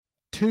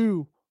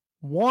2,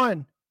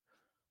 1.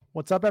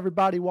 What's up,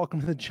 everybody? Welcome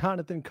to the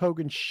Jonathan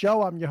Kogan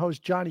Show. I'm your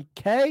host, Johnny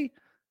K.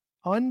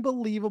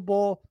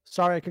 Unbelievable.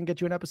 Sorry I couldn't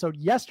get you an episode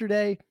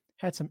yesterday.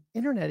 Had some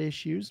internet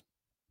issues.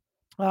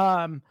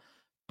 But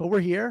we're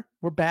here.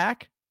 We're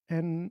back.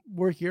 And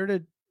we're here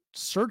to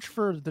search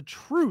for the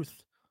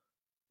truth.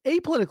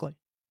 Apolitically.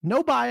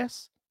 No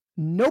bias.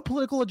 No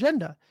political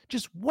agenda.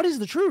 Just what is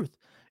the truth?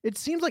 It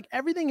seems like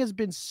everything has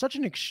been such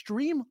an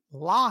extreme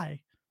lie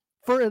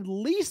for at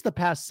least the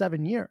past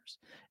 7 years.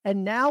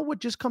 And now what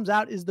just comes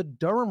out is the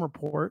Durham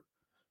report,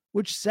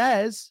 which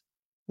says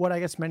what I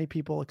guess many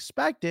people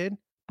expected,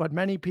 but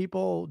many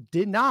people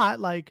did not,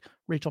 like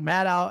Rachel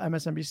Maddow,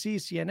 MSNBC,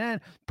 CNN,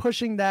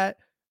 pushing that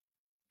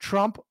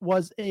Trump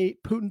was a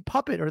Putin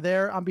puppet or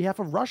there on behalf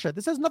of Russia.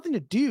 This has nothing to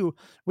do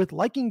with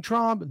liking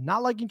Trump,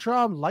 not liking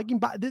Trump, liking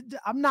Biden.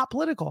 I'm not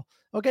political.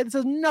 Okay. This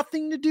has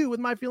nothing to do with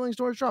my feelings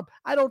towards Trump.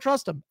 I don't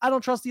trust him. I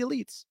don't trust the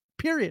elites,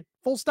 period.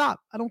 Full stop.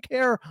 I don't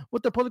care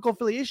what their political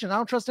affiliation. I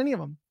don't trust any of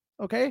them.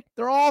 Okay.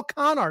 They're all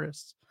con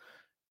artists.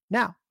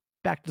 Now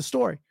back to the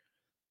story.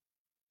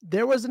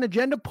 There was an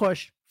agenda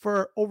push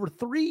for over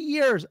 3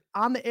 years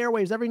on the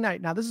airwaves every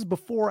night. Now, this is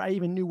before I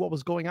even knew what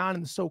was going on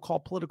in the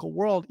so-called political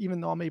world, even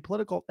though I'm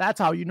apolitical. That's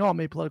how you know I'm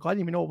apolitical. I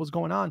didn't even know what was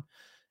going on.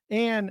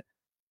 And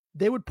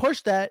they would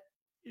push that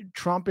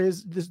Trump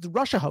is the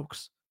Russia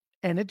hoax.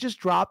 And it just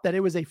dropped that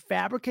it was a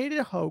fabricated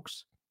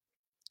hoax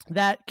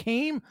that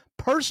came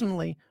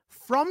personally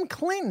from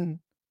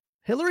Clinton,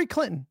 Hillary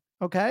Clinton,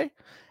 okay?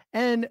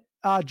 And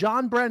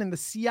John Brennan, the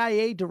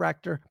CIA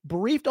director,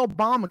 briefed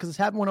Obama because this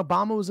happened when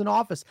Obama was in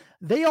office.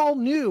 They all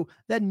knew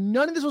that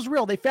none of this was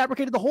real. They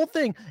fabricated the whole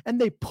thing and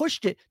they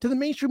pushed it to the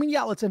mainstream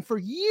media outlets. And for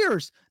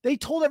years, they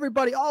told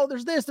everybody, oh,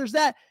 there's this, there's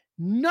that.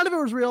 None of it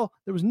was real.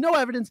 There was no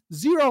evidence,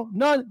 zero,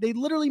 none. They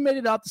literally made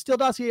it up. The Steele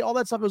dossier, all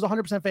that stuff, it was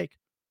 100% fake.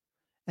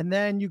 And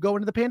then you go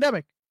into the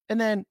pandemic and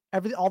then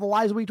all the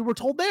lies we were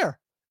told there.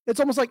 It's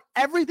almost like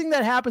everything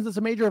that happens that's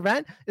a major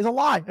event is a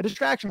lie, a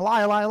distraction, a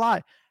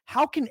lie.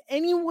 How can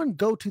anyone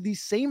go to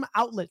these same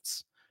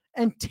outlets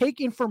and take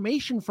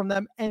information from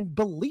them and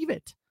believe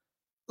it?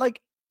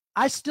 Like,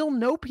 I still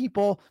know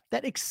people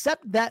that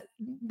accept that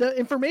the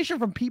information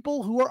from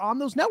people who are on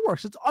those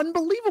networks. It's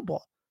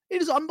unbelievable.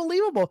 It is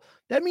unbelievable.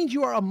 That means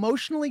you are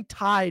emotionally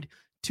tied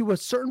to a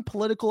certain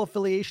political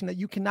affiliation that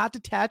you cannot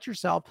detach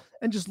yourself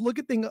and just look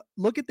at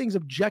things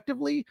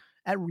objectively,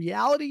 at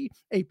reality,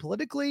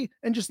 apolitically,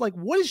 and just like,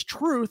 what is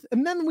truth?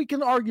 And then we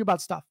can argue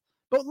about stuff.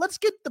 But let's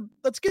get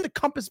the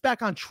compass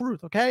back on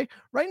truth, okay?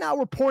 Right now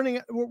we're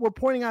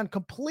pointing on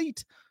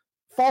complete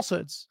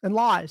falsehoods and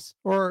lies,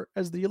 or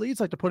as the elites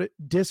like to put it,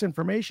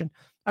 disinformation.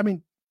 I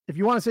mean, if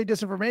you want to say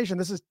disinformation,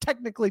 this is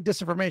technically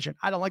disinformation.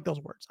 I don't like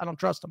those words. I don't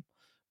trust them.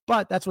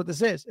 But that's what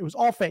this is. It was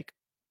all fake.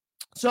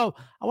 So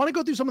I want to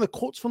go through some of the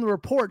quotes from the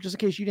report, just in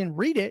case you didn't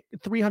read it,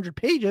 300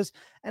 pages.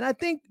 And I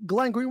think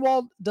Glenn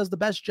Greenwald does the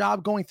best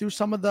job going through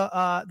some of the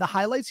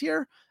highlights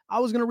here. I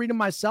was going to read them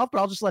myself, but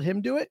I'll just let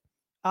him do it.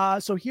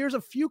 So here's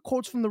a few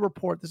quotes from the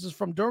report. This is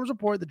from Durham's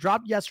report that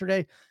dropped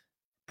yesterday,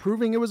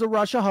 proving it was a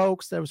Russia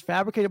hoax that was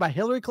fabricated by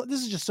Hillary Clinton.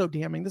 This is just so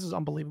damning. This is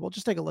unbelievable.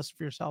 Just take a listen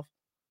for yourself.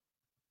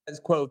 As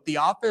quote, the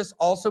office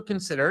also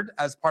considered,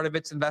 as part of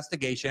its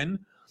investigation,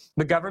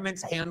 the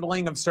government's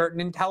handling of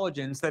certain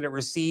intelligence that it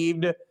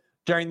received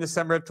during the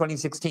summer of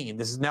 2016.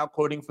 This is now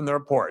quoting from the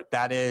report.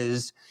 That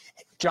is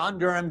John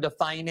Durham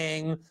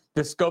defining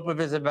the scope of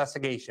his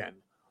investigation.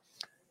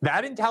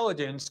 That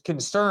intelligence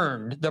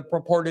concerned the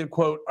purported,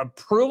 quote,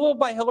 approval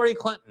by Hillary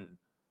Clinton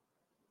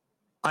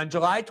on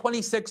July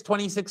 26,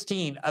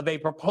 2016, of a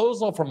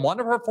proposal from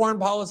one of her foreign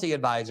policy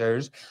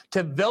advisors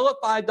to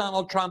vilify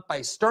Donald Trump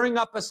by stirring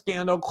up a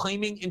scandal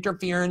claiming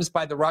interference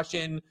by the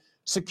Russian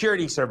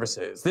security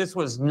services. This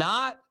was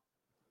not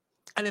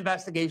an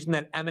investigation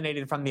that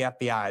emanated from the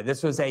FBI.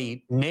 This was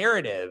a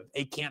narrative,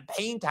 a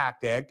campaign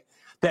tactic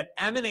that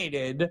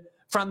emanated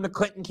from the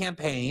Clinton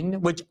campaign,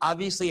 which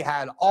obviously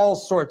had all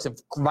sorts of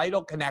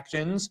vital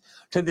connections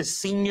to the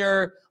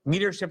senior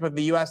leadership of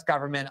the U.S.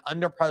 government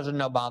under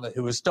President Obama,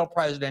 who was still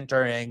president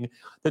during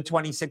the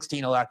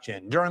 2016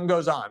 election. Durham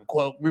goes on,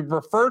 quote, we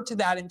refer to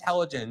that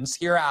intelligence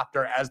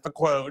hereafter as the,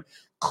 quote,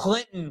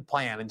 Clinton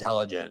plan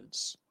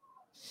intelligence.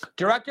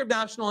 Director of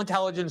National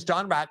Intelligence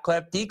John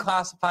Ratcliffe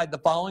declassified the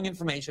following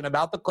information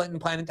about the Clinton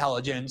plan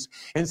intelligence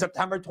in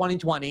September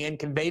 2020 and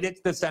conveyed it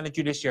to the Senate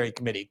Judiciary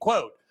Committee.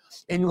 Quote,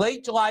 in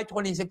late July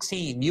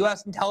 2016,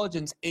 U.S.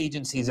 intelligence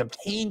agencies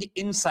obtained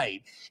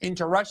insight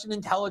into Russian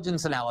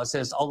intelligence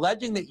analysis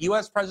alleging that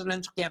U.S.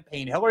 presidential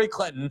campaign Hillary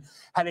Clinton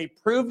had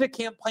approved a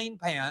campaign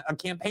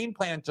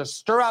plan to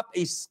stir up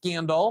a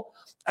scandal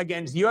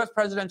against U.S.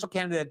 presidential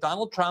candidate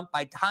Donald Trump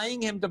by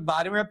tying him to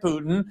Vladimir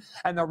Putin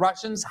and the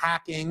Russians'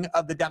 hacking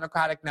of the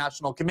Democratic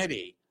National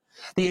Committee.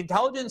 The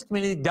intelligence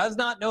community does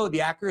not know the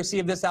accuracy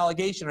of this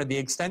allegation or the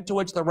extent to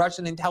which the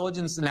Russian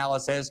intelligence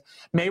analysis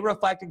may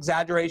reflect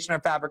exaggeration or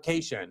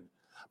fabrication.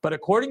 But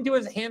according to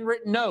his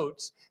handwritten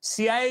notes,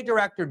 CIA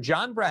Director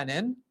John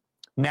Brennan,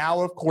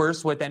 now, of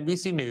course, with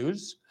NBC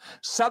News,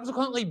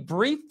 subsequently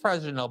briefed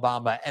President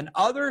Obama and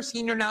other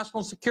senior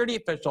national security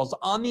officials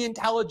on the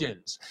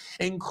intelligence,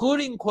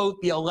 including, quote,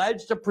 the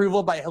alleged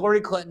approval by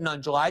Hillary Clinton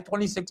on July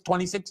 26,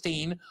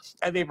 2016,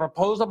 of a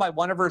proposal by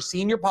one of her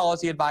senior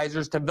policy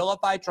advisors to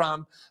vilify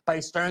Trump by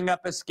stirring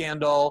up a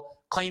scandal,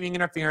 claiming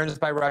interference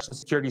by Russian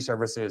security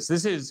services.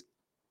 This is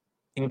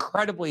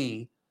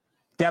incredibly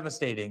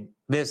devastating,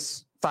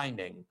 this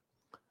finding,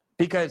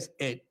 because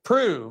it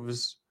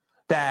proves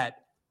that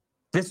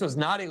this was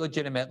not a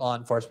legitimate law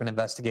enforcement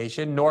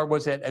investigation, nor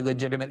was it a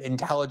legitimate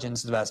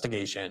intelligence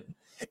investigation.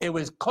 It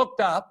was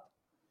cooked up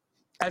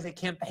as a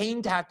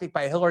campaign tactic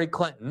by Hillary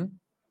Clinton,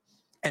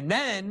 and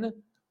then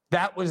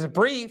that was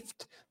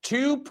briefed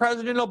to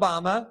President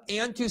Obama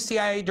and to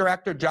CIA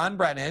Director John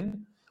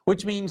Brennan,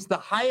 which means the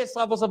highest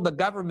levels of the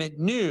government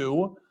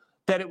knew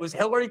that it was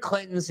Hillary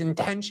Clinton's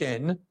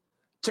intention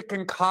to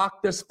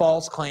concoct this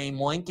false claim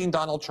linking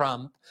Donald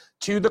Trump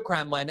to the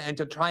Kremlin and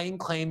to try and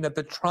claim that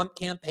the Trump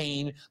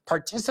campaign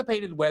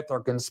participated with or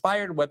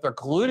conspired with or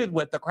colluded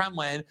with the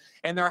Kremlin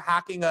in their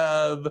hacking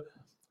of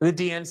the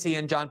DNC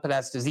and John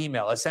Podesta's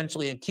email,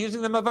 essentially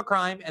accusing them of a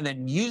crime and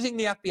then using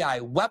the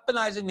FBI,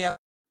 weaponizing the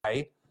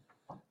FBI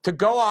to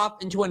go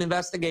off into an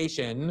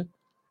investigation,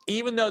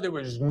 even though there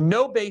was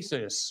no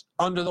basis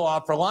under the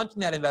law for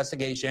launching that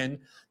investigation,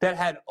 that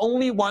had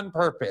only one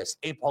purpose,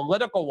 a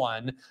political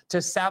one,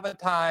 to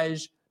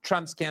sabotage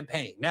Trump's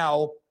campaign.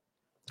 Now,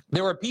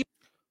 there were people.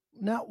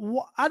 Now,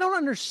 I don't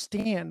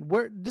understand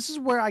where this is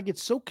where I get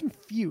so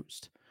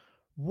confused.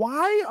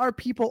 Why are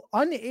people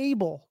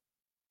unable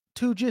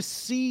to just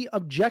see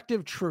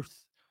objective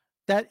truth,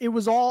 that it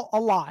was all a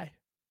lie?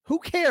 Who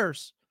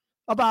cares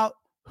about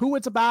who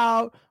it's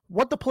about,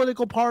 what the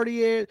political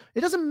party is?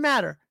 It doesn't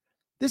matter.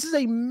 This is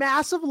a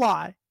massive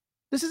lie.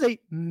 This is a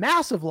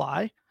massive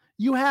lie.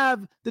 You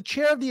have the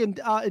chair of the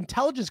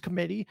Intelligence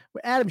Committee,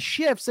 Adam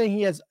Schiff, saying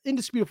he has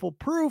indisputable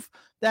proof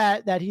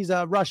that he's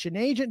a Russian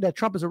agent, that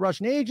Trump is a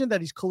Russian agent,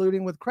 that he's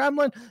colluding with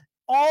Kremlin,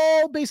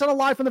 all based on a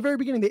lie from the very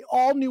beginning. They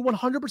all knew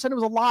 100% it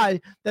was a lie,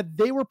 that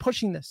they were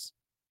pushing this.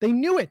 They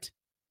knew it.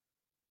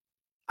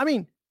 I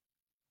mean,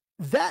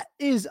 that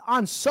is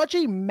on such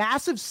a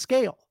massive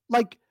scale.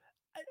 Like,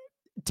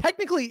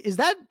 technically, is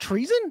that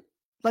treason?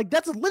 Like,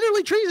 that's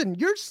literally treason.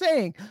 You're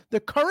saying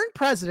the current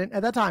president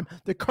at that time,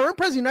 the current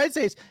president of the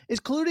United States, is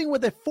colluding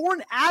with a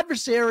foreign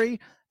adversary,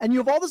 and you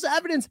have all this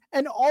evidence,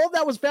 and all of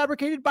that was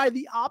fabricated by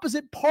the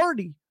opposite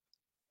party,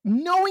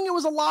 knowing it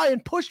was a lie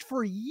and pushed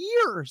for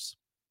years.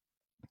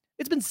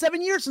 It's been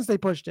 7 years since they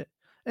pushed it,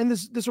 and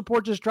this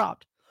report just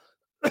dropped.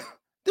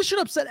 This should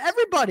upset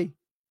everybody.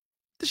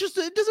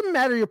 It doesn't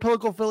matter your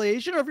political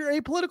affiliation or if you're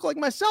apolitical like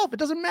myself. It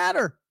doesn't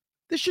matter.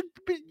 You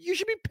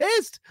should be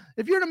pissed.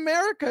 If you're in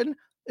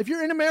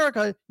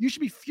America, you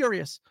should be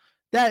furious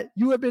that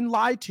you have been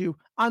lied to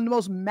on the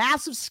most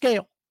massive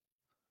scale.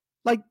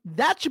 Like,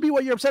 that should be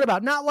what you're upset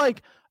about. Not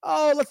like,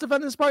 oh, let's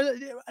defend this party.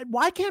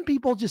 Why can't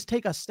people just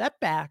take a step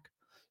back,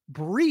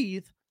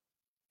 breathe,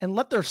 and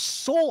let their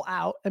soul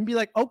out and be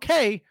like,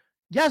 okay,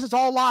 yes, it's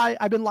all a lie.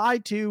 I've been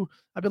lied to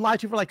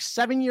for like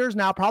 7 years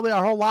now, probably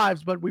our whole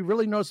lives, but we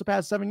really noticed the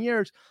past 7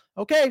 years.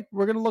 Okay,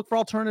 we're going to look for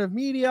alternative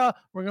media.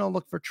 We're going to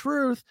look for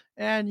truth.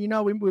 And,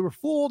 we were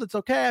fooled. It's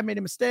okay. I made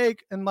a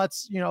mistake. And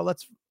let's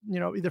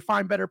either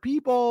find better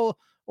people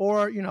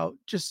or,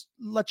 just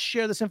let's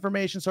share this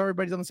information so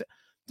everybody's on the same.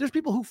 There's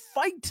people who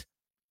fight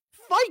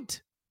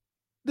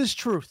this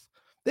truth.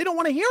 They don't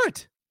want to hear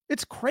it.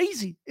 It's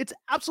crazy. It's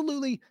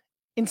absolutely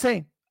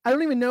insane. I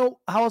don't even know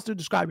how else to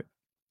describe it.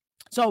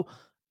 So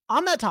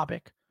on that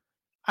topic,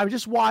 I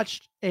just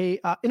watched a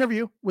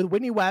interview with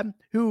Whitney Webb,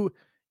 who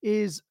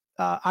is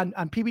on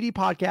PBD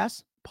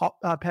podcast,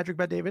 Patrick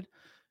Bet-David,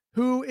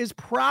 who is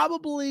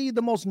probably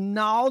the most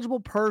knowledgeable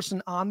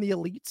person on the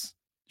elites.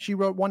 She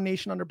wrote One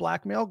Nation Under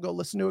Blackmail. Go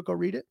listen to it. Go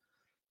read it.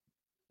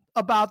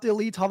 About the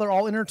elites, how they're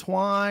all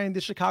intertwined,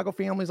 the Chicago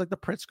families like the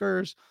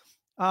Pritzkers,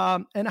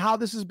 and how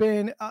this has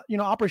been,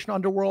 Operation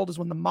Underworld is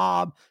when the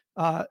mob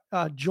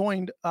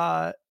joined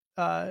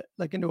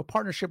like into a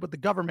partnership with the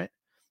government.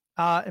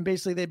 And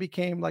basically they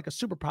became like a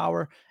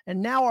superpower.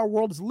 And now our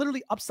world is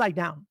literally upside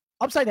down.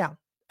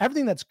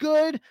 Everything that's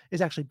good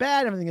is actually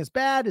bad. Everything that's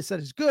bad is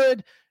said is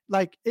good.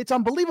 Like, it's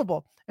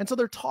unbelievable. And so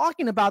they're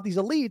talking about these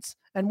elites.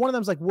 And one of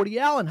them is like Woody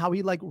Allen, how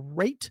he like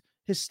raped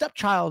his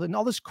stepchild and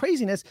all this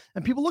craziness.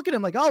 And people look at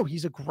him like, oh,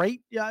 he's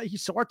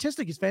he's so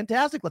artistic. He's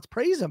fantastic. Let's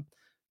praise him.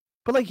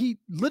 But like, he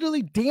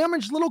literally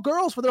damaged little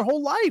girls for their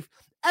whole life.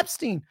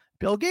 Epstein,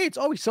 Bill Gates,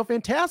 oh, he's so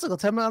fantastic.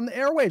 Let's have him on the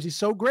airwaves. He's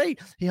so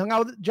great. He hung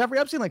out with Jeffrey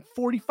Epstein like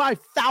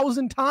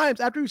 45,000 times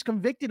after he was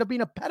convicted of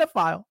being a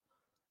pedophile.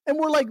 And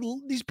we're like,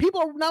 these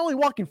people are not only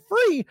walking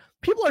free,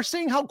 people are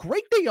saying how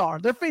great they are.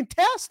 They're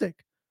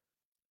fantastic.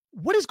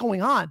 What is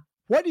going on?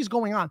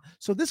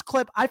 So this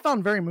clip I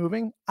found very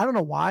moving. I don't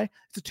know why.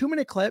 It's a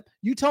 2-minute clip.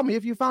 You tell me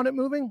if you found it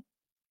moving,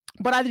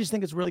 but I just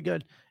think it's really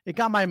good. It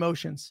got my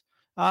emotions.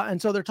 And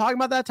so they're talking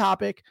about that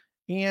topic,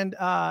 and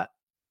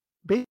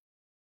basically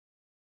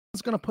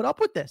is going to put up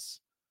with this.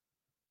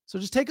 So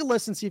just take a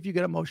listen, see if you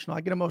get emotional.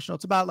 I get emotional.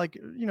 It's about like,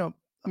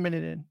 a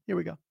minute in. Here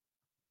we go.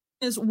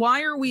 Is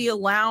why are we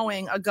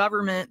allowing a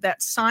government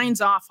that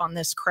signs off on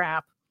this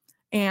crap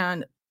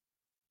and,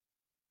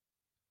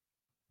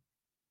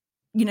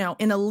 you know,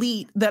 an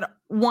elite that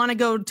want to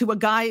go to a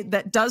guy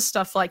that does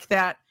stuff like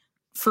that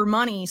for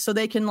money so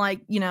they can,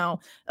 like, you know,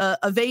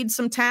 evade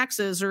some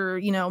taxes or,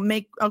 you know,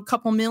 make a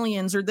couple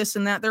millions or this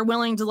and that. They're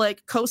willing to,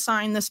 like,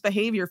 co-sign this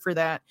behavior for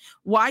that.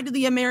 Why do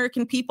the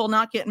American people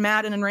not get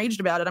mad and enraged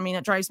about it? I mean,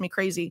 it drives me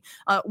crazy.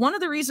 One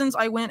of the reasons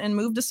I went and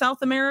moved to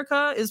South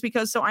America is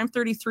because, so I'm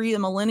 33, a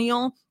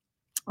millennial.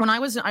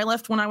 I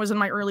left when I was in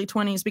my early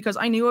 20s because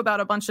I knew about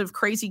a bunch of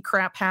crazy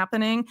crap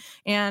happening,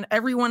 and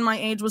everyone my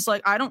age was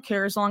like, I don't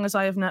care as long as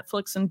I have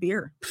Netflix and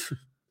beer.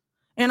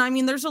 And I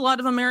mean, there's a lot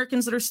of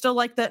Americans that are still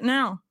like that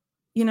now,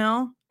 you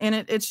know, and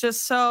it's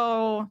just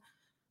so,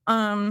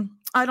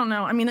 I don't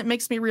know. I mean, it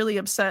makes me really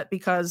upset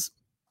because,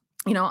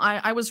 you know,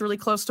 I was really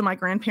close to my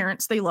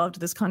grandparents. They loved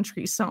this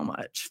country so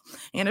much.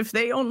 And if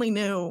they only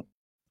knew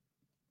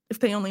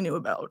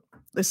about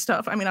this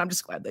stuff, I mean, I'm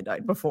just glad they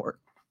died before.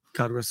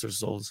 God rest their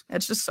souls.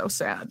 It's just so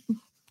sad.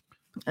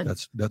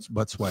 That's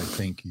why I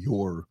think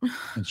you're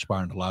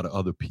inspiring a lot of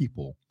other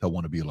people that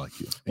want to be like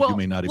you. And well, you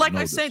may not even like know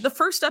I this. say, the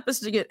first step is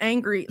to get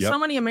angry. Yep. So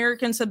many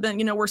Americans have been,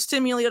 you know, we're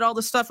stimulated all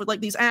this stuff with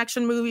like these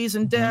action movies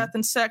and death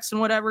and sex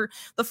and whatever.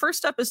 The first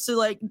step is to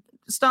like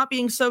stop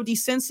being so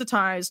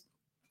desensitized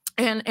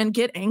and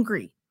get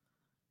angry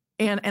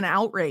and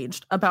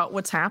outraged about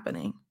what's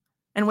happening.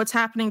 And what's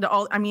happening to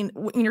all, I mean,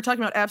 when you're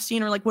talking about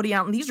Epstein or like Woody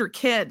Allen, these are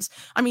kids.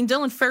 I mean,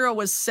 Dylan Farrow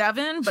was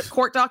 7, but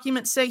court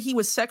documents say he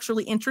was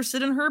sexually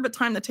interested in her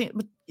between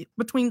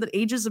the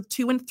ages of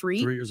 2 and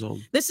 3. 3 years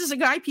old. This is a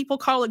guy people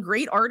call a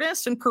great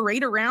artist and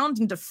parade around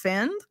and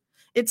defend.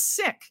 It's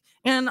sick.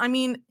 And I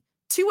mean,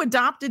 2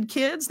 adopted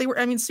kids.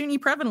 Suni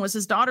Previn was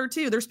his daughter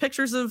too. There's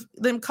pictures of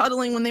them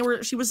cuddling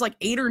when she was like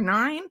 8 or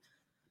 9.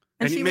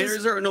 And he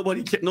marries her,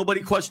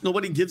 nobody questions,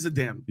 nobody gives a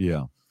damn.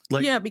 Yeah.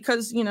 Like, yeah,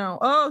 because, you know,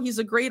 oh, he's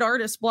a great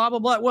artist, blah, blah,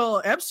 blah.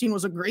 Well, Epstein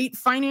was a great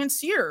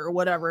financier or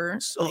whatever.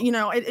 So, you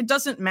know, it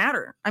doesn't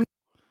matter.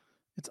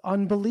 It's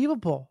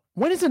unbelievable.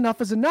 When is enough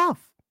is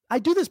enough? I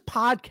do this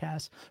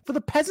podcast for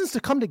the peasants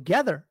to come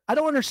together. I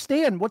don't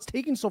understand what's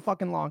taking so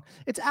fucking long.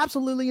 It's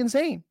absolutely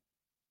insane.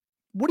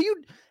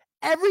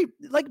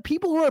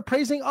 People who are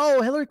praising,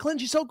 oh, Hillary Clinton,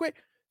 she's so great.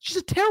 She's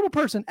a terrible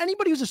person.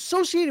 Anybody who's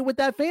associated with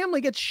that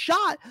family gets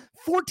shot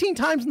 14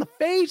 times in the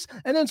face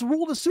and then it's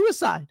ruled a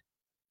suicide.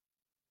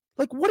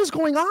 Like, what is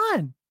going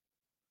on?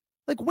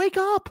 Like, wake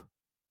up.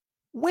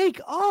 Wake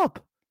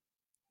up.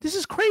 This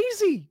is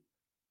crazy.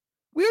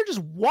 We are just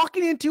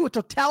walking into a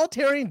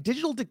totalitarian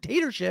digital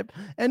dictatorship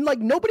and like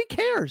nobody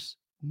cares.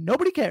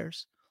 Nobody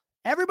cares.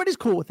 Everybody's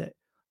cool with it.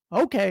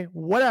 Okay,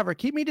 whatever.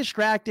 Keep me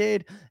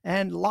distracted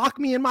and lock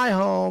me in my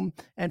home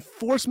and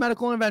force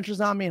medical interventions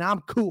on me and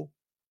I'm cool.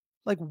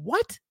 Like,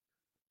 what?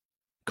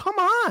 Come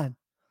on.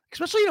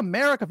 Especially in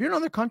America. If you're in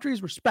other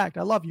countries, respect.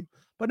 I love you.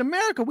 But in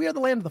America, we are the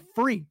land of the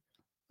free.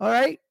 All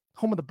right?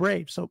 Home of the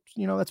brave. So,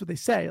 you know, that's what they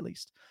say, at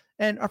least.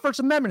 And our First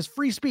Amendment is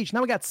free speech.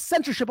 Now we got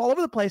censorship all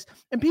over the place.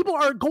 And people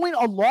are going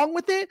along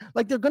with it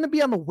like they're going to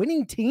be on the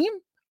winning team.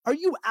 Are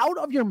you out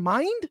of your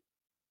mind?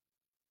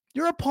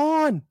 You're a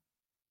pawn.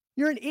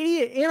 You're an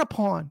idiot and a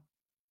pawn.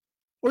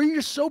 Or you're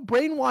just so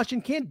brainwashed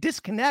and can't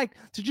disconnect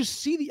to just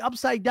see the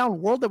upside down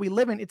world that we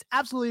live in. It's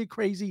absolutely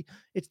crazy.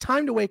 It's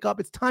time to wake up.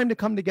 It's time to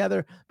come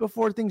together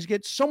before things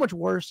get so much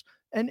worse.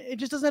 And it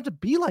just doesn't have to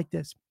be like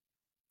this.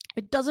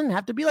 It doesn't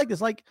have to be like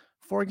this. Like,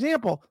 for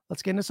example,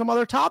 let's get into some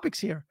other topics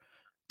here.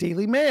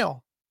 Daily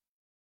Mail.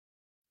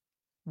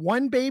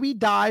 1 baby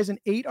dies and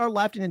 8 are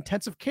left in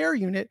intensive care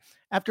unit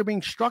after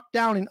being struck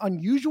down in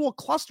unusual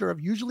cluster of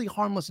usually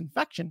harmless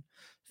infection.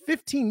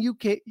 15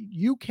 UK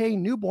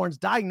newborns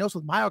diagnosed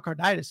with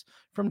myocarditis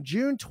from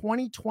June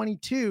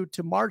 2022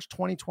 to March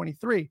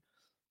 2023.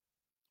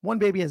 1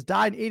 baby has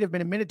died. 8 have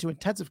been admitted to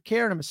intensive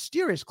care in a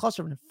mysterious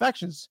cluster of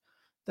infections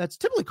that's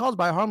typically caused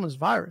by a harmless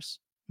virus.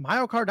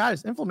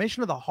 Myocarditis,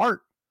 inflammation of the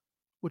heart,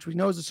 which we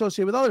know is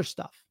associated with other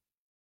stuff.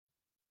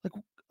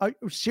 Like,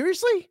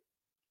 seriously?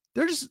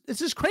 It's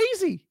just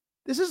crazy.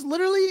 This is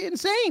literally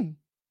insane.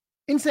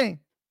 Insane.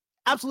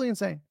 Absolutely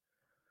insane.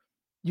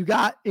 You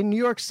got in New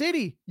York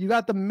City, you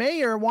got the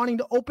mayor wanting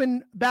to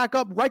open back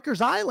up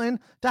Rikers Island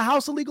to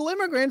house illegal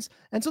immigrants.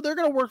 And so they're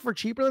going to work for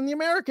cheaper than the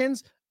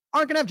Americans,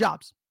 aren't going to have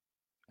jobs,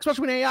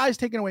 especially when AI is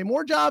taking away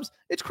more jobs.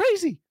 It's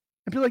crazy.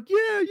 And people are like,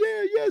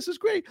 yeah, this is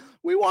great.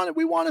 We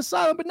want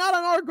asylum, but not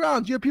on our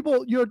grounds. You have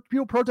people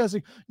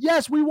protesting.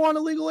 Yes, we want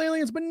illegal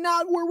aliens, but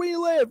not where we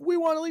live. We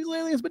want illegal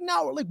aliens, but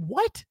not like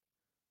what?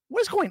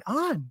 What is going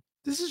on?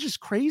 This is just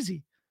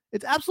crazy.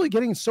 It's absolutely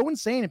getting so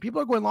insane, and people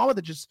are going along with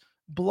it. Just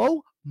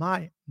blow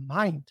my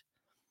mind.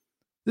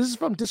 This is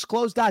from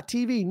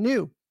disclose.tv.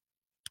 New.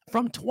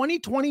 From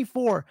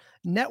 2024,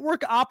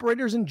 network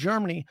operators in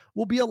Germany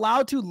will be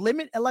allowed to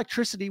limit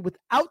electricity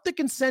without the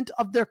consent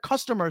of their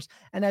customers.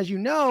 And as you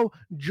know,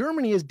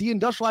 Germany is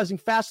deindustrializing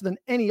faster than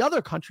any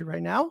other country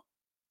right now,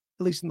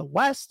 at least in the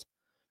West.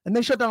 And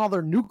they shut down all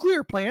their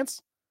nuclear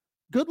plants.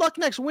 Good luck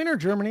next winter,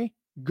 Germany.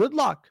 Good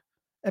luck.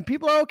 And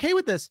people are okay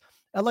with this.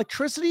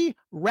 Electricity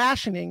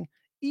rationing,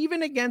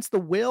 even against the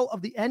will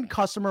of the end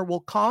customer,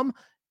 will come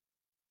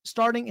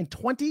starting in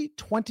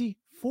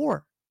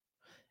 2024.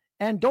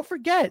 And don't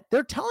forget,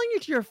 they're telling you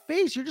to your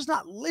face, you're just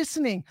not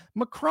listening.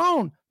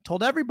 Macron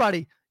told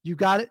everybody, you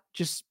got it.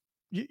 Just,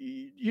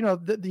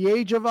 the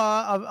age of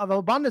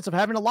abundance, of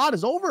having a lot,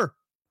 is over.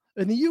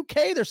 In the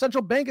UK, their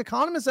central bank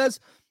economist says,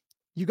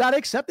 you got to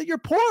accept that you're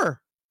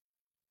poor.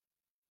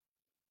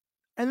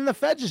 And then the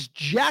Fed just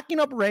jacking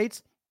up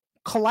rates,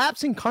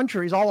 collapsing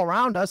countries all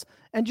around us,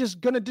 and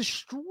just going to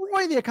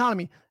destroy the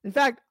economy. In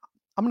fact,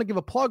 I'm going to give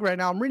a plug right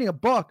now. I'm reading a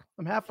book.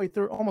 I'm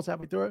almost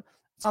halfway through it.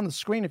 It's on the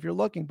screen if you're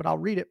looking, but I'll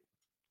read it.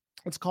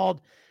 It's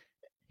called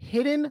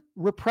Hidden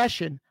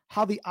Repression: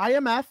 How the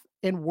IMF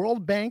and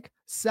World Bank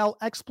Sell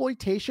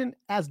Exploitation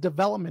as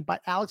Development by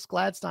Alex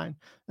Gladstein.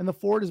 And the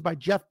forward is by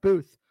Jeff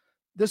Booth.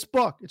 This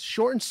book, it's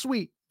short and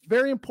sweet.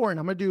 Very important.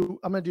 I'm going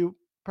to do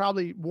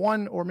probably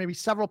one or maybe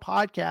several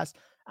podcasts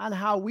on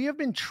how we have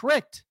been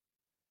tricked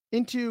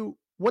into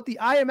what the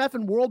IMF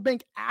and World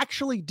Bank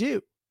actually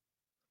do.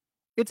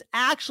 It's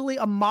actually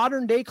a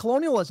modern day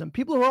colonialism.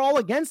 People who are all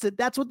against it,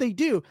 that's what they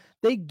do.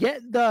 They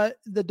get the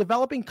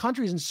developing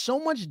countries in so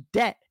much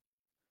debt.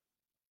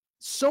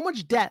 So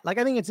much debt. Like,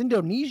 I think it's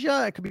Indonesia.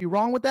 I could be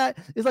wrong with that.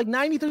 It's like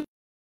 93,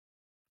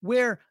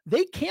 where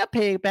they can't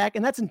pay it back,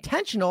 and that's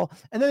intentional.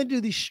 And then they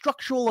do these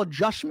structural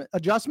adjustments.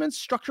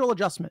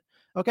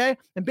 Okay.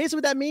 And basically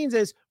what that means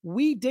is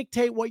we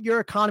dictate what your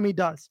economy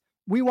does.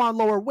 We want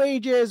lower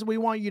wages. We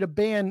want you to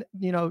ban,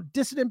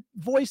 dissident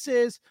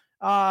voices.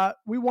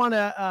 We want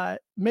to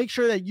make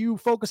sure that you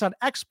focus on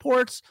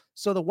exports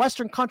so the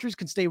Western countries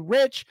can stay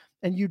rich,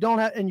 and you don't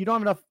have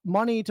enough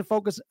money to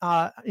focus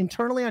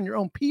internally on your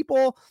own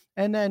people,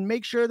 and then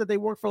make sure that they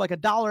work for like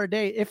 $1 a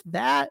day, if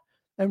that.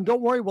 And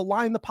don't worry, we'll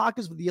line the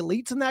pockets with the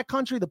elites in that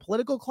country, the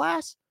political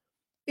class.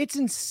 It's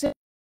insane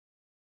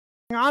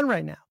on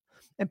right now.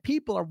 And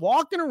people are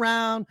walking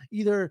around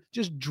either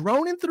just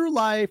droning through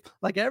life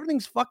like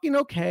everything's fucking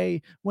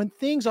okay when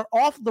things are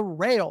off the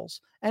rails.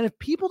 And if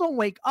people don't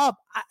wake up,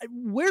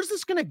 where's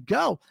this going to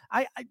go?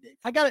 I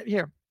got it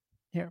here.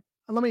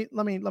 Let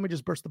me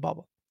just burst the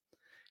bubble.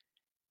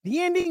 The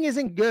ending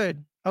isn't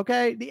good.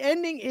 Okay. The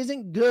ending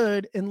isn't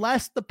good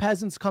unless the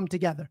peasants come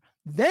together.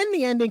 Then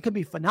the ending could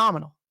be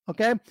phenomenal.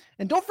 Okay.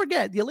 And don't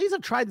forget, the elites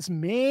have tried this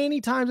many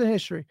times in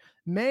history,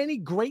 many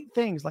great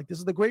things. Like, this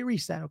is the Great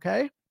Reset.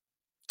 Okay.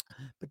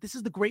 But this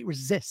is the great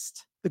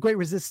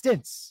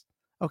resistance.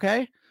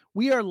 Okay.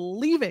 We are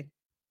leaving.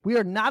 We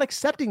are not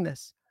accepting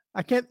this.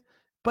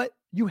 But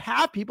you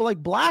have people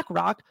like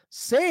BlackRock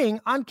saying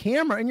on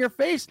camera in your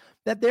face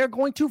that they're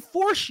going to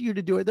force you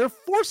to do it. They're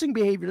forcing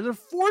behavior. They're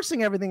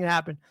forcing everything to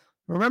happen.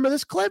 Remember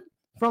this clip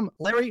from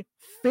Larry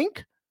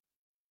Fink?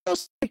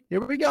 Here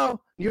we go.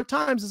 New York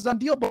Times is on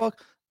Deal Book.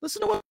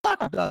 Listen to what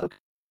BlackRock does.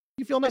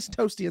 You feel nice and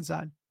toasty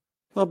inside.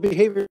 Well,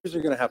 behaviors are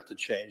going to have to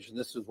change, and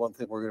this is one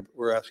thing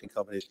we're asking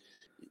companies.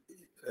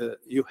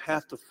 You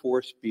have to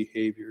force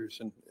behaviors,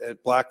 and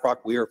at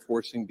BlackRock, we are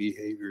forcing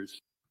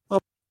behaviors.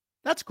 Well,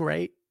 that's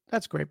great.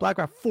 That's great.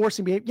 BlackRock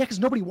forcing behavior. Yeah, because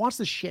nobody wants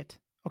this shit.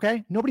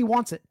 Okay, nobody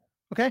wants it.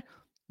 Okay,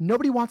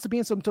 nobody wants to be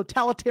in some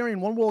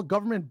totalitarian one world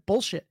government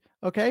bullshit.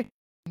 Okay,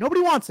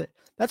 nobody wants it.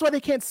 That's why they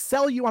can't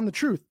sell you on the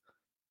truth.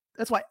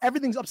 That's why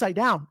everything's upside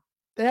down.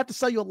 They have to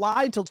sell you a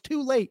lie until it's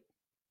too late.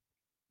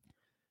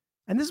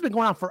 And this has been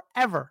going on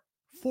forever.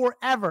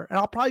 And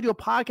I'll probably do a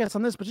podcast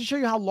on this, but to show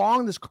you how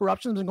long this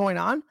corruption has been going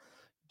on.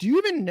 Do you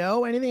even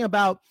know anything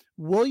about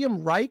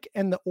William Reich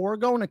and the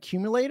Oregon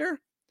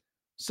accumulator?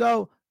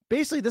 So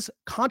basically, this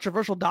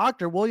controversial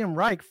doctor, William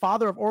Reich,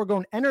 father of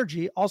Oregon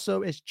energy,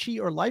 also is chi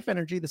or life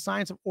energy, the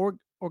science of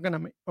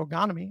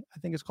orgonomy, I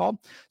think it's called.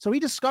 So he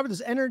discovered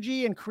this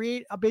energy and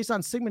based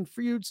on Sigmund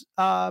Freud's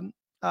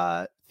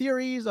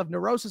theories of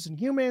neurosis in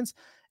humans.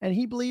 And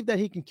he believed that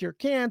he can cure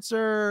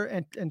cancer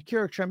and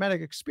cure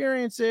traumatic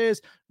experiences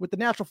with the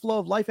natural flow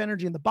of life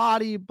energy in the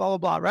body, blah, blah,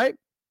 blah, right?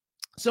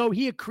 So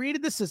he had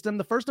created the system,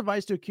 the first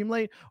device to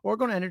accumulate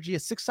orgone energy, a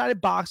 6-sided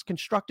box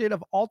constructed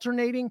of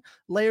alternating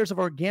layers of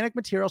organic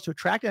materials to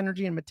attract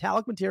energy and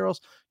metallic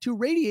materials to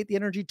radiate the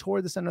energy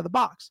toward the center of the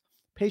box.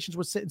 Patients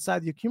would sit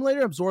inside the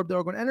accumulator, absorb the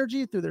orgone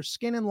energy through their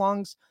skin and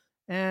lungs.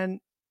 And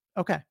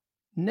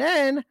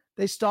then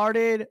they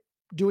started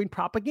doing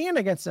propaganda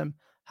against him.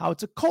 How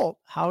it's a cult,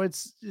 how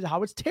it's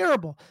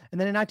terrible.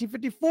 And then in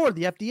 1954,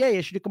 the FDA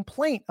issued a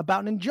complaint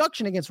about an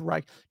injunction against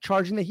Reich,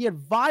 charging that he had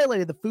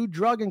violated the Food,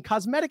 Drug, and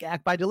Cosmetic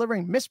Act by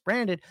delivering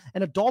misbranded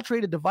and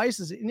adulterated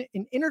devices in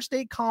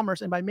interstate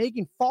commerce and by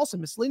making false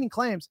and misleading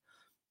claims.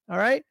 All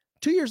right.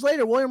 2 years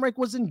later, William Reich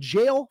was in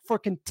jail for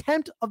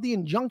contempt of the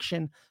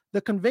injunction.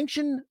 The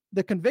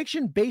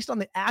conviction based on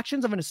the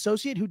actions of an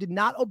associate who did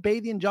not obey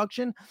the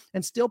injunction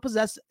and still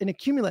possessed an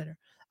accumulator.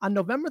 On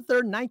November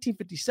 3rd,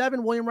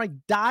 1957, William Reich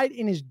died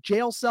in his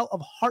jail cell of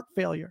heart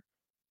failure.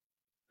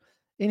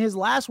 In his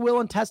last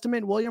will and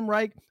testament, William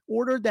Reich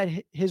ordered that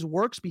his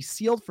works be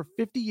sealed for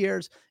 50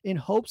 years in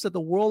hopes that the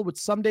world would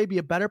someday be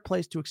a better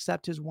place to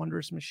accept his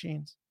wondrous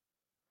machines.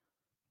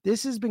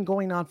 This has been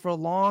going on for a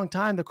long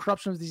time. The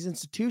corruption of these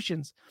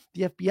institutions,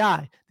 the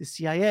FBI, the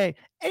CIA,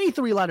 any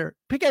three-letter,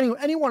 pick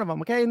any one of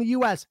them, okay, in the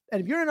U.S.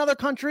 And if you're in another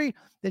country,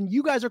 then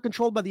you guys are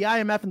controlled by the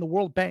IMF and the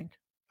World Bank,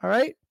 all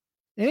right?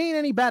 It ain't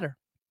any better.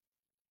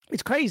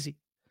 It's crazy.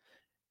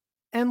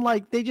 And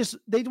like they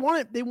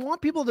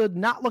want people to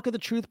not look at the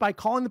truth by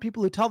calling the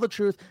people who tell the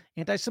truth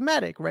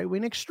anti-Semitic,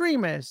 right-wing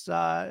extremists,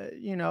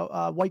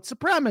 white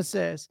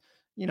supremacists.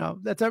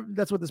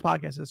 That's what this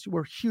podcast is.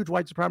 We're huge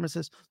white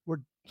supremacists. We're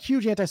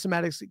huge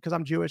anti-Semitics because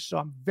I'm Jewish, so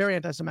I'm very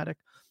anti-Semitic.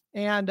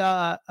 And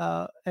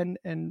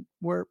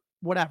we're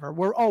whatever.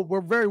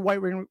 We're very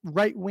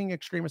right-wing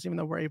extremists, even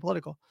though we're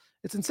apolitical.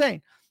 It's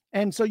insane.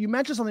 And so you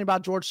mentioned something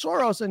about George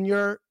Soros and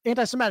you're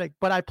anti-Semitic,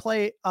 but I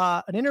play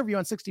an interview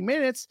on 60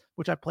 Minutes,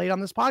 which I played on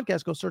this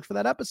podcast. Go search for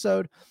that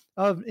episode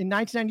in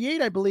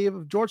 1998, I believe,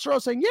 of George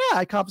Soros saying, yeah,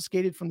 I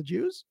confiscated from the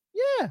Jews.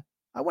 Yeah.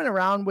 I went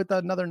around with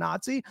another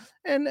Nazi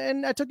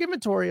and I took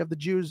inventory of the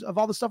Jews, of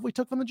all the stuff we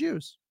took from the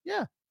Jews.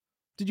 Yeah.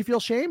 Did you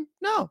feel shame?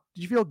 No.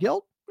 Did you feel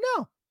guilt?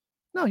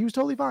 No, he was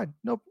totally fine.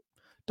 Nope.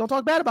 Don't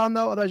talk bad about him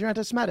though. Otherwise you're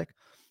anti-Semitic.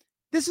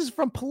 This is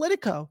from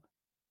Politico.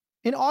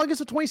 In August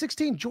of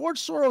 2016, George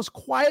Soros'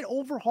 quiet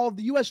overhaul of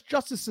the U.S.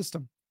 justice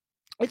system.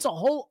 It's a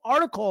whole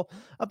article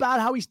about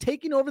how he's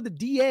taking over the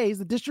DAs,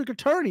 the district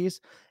attorneys,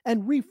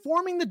 and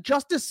reforming the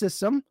justice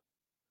system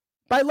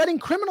by letting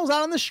criminals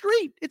out on the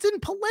street. It's in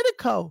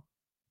Politico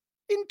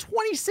in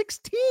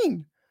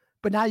 2016.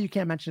 But now you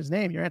can't mention his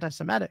name. You're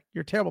anti-Semitic.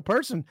 You're a terrible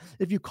person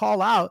if you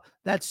call out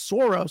that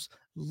Soros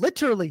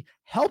literally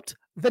helped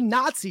the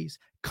Nazis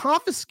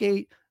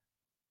confiscate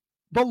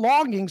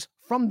belongings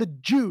from the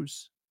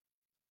Jews.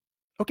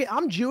 Okay,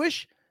 I'm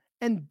Jewish,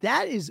 and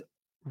that is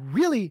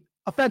really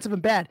offensive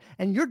and bad.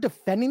 And you're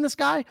defending this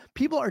guy?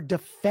 People are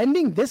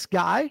defending this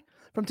guy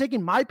from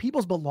taking my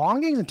people's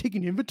belongings and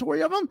taking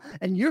inventory of them?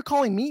 And you're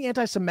calling me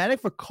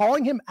anti-Semitic for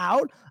calling him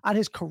out on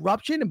his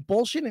corruption and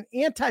bullshit and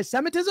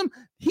anti-Semitism?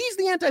 He's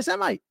the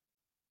anti-Semite.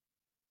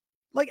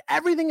 Like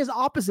everything is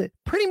opposite.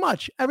 Pretty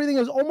much everything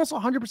is almost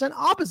 100%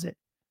 opposite.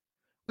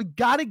 We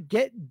got to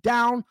get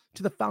down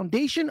to the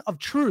foundation of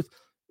truth.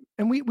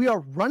 And we are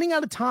running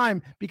out of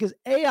time because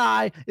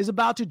AI is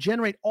about to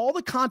generate all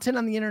the content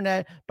on the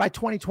internet by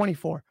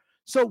 2024.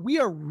 So we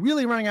are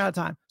really running out of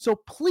time. So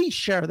please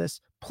share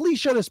this. Please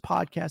share this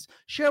podcast.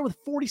 Share it with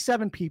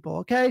 47 people,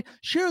 okay?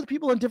 Share with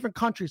people in different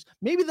countries.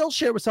 Maybe they'll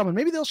share it with someone.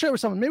 Maybe they'll share it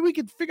with someone. Maybe we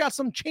could figure out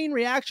some chain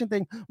reaction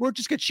thing where it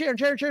just gets shared.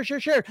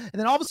 And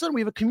then all of a sudden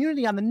we have a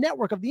community on the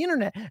network of the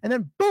internet. And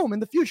then boom, in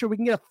the future, we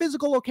can get a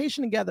physical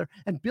location together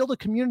and build a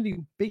community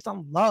based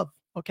on love,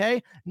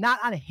 okay? Not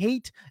on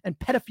hate and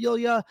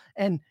pedophilia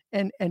and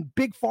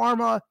big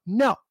pharma.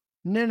 No,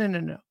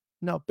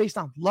 based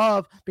on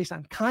love, based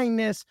on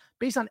kindness,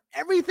 based on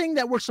everything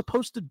that we're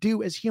supposed to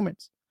do as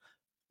humans.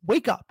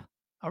 Wake up.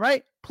 All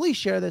right. Please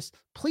share this.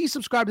 Please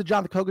subscribe to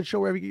Jonathan Kogan Show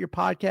wherever you get your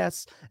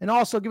podcasts. And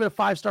also give it a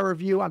 5-star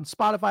review on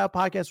Spotify,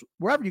 podcasts,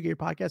 wherever you get your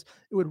podcasts.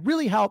 It would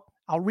really help.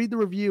 I'll read the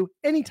review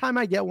anytime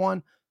I get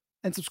one.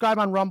 And subscribe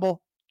on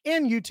Rumble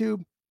and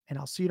YouTube. And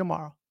I'll see you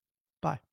tomorrow. Bye.